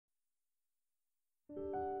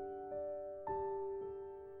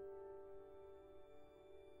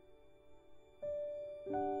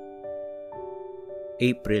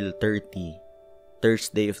April 30,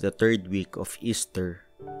 Thursday of the third week of Easter.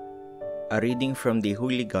 A reading from the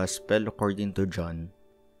Holy Gospel according to John.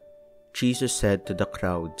 Jesus said to the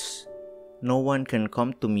crowds, "No one can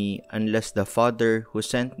come to me unless the Father who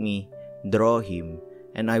sent me draw him,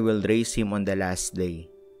 and I will raise him on the last day.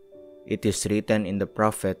 It is written in the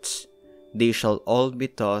prophets, they shall all be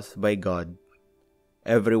taught by God.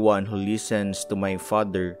 Everyone who listens to my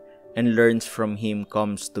Father and learns from him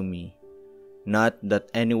comes to me. Not that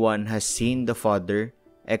anyone has seen the Father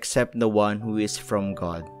except the one who is from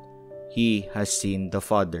God. He has seen the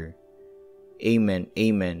Father. Amen,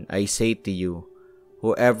 amen, I say to you,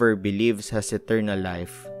 whoever believes has eternal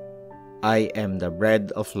life. I am the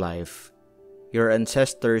bread of life. Your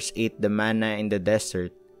ancestors ate the manna in the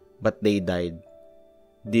desert, but they died.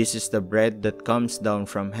 This is the bread that comes down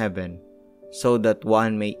from heaven, so that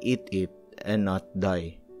one may eat it and not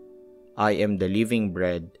die. I am the living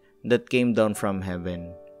bread that came down from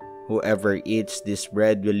heaven. Whoever eats this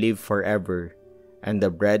bread will live forever, and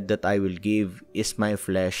the bread that I will give is my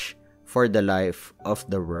flesh for the life of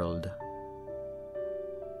the world."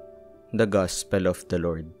 The Gospel of the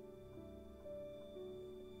Lord.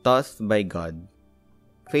 Taught by God.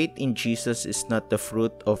 Faith in Jesus is not the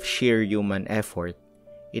fruit of sheer human effort.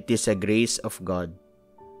 It is a grace of God.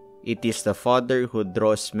 It is the Father who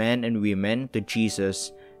draws men and women to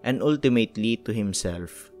Jesus and ultimately to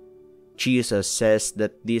Himself. Jesus says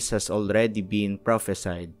that this has already been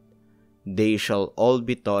prophesied. They shall all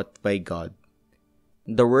be taught by God.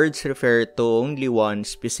 The words refer to only one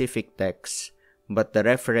specific text, but the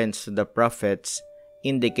reference to the prophets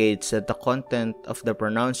indicates that the content of the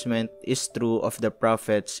pronouncement is true of the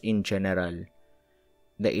prophets in general.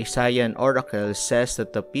 The Isaiah oracle says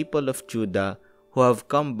that the people of Judah who have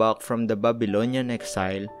come back from the Babylonian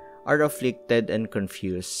exile are afflicted and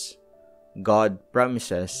confused. God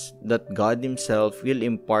promises that God Himself will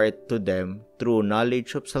impart to them true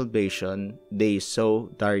knowledge of salvation they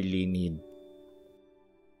so direly need.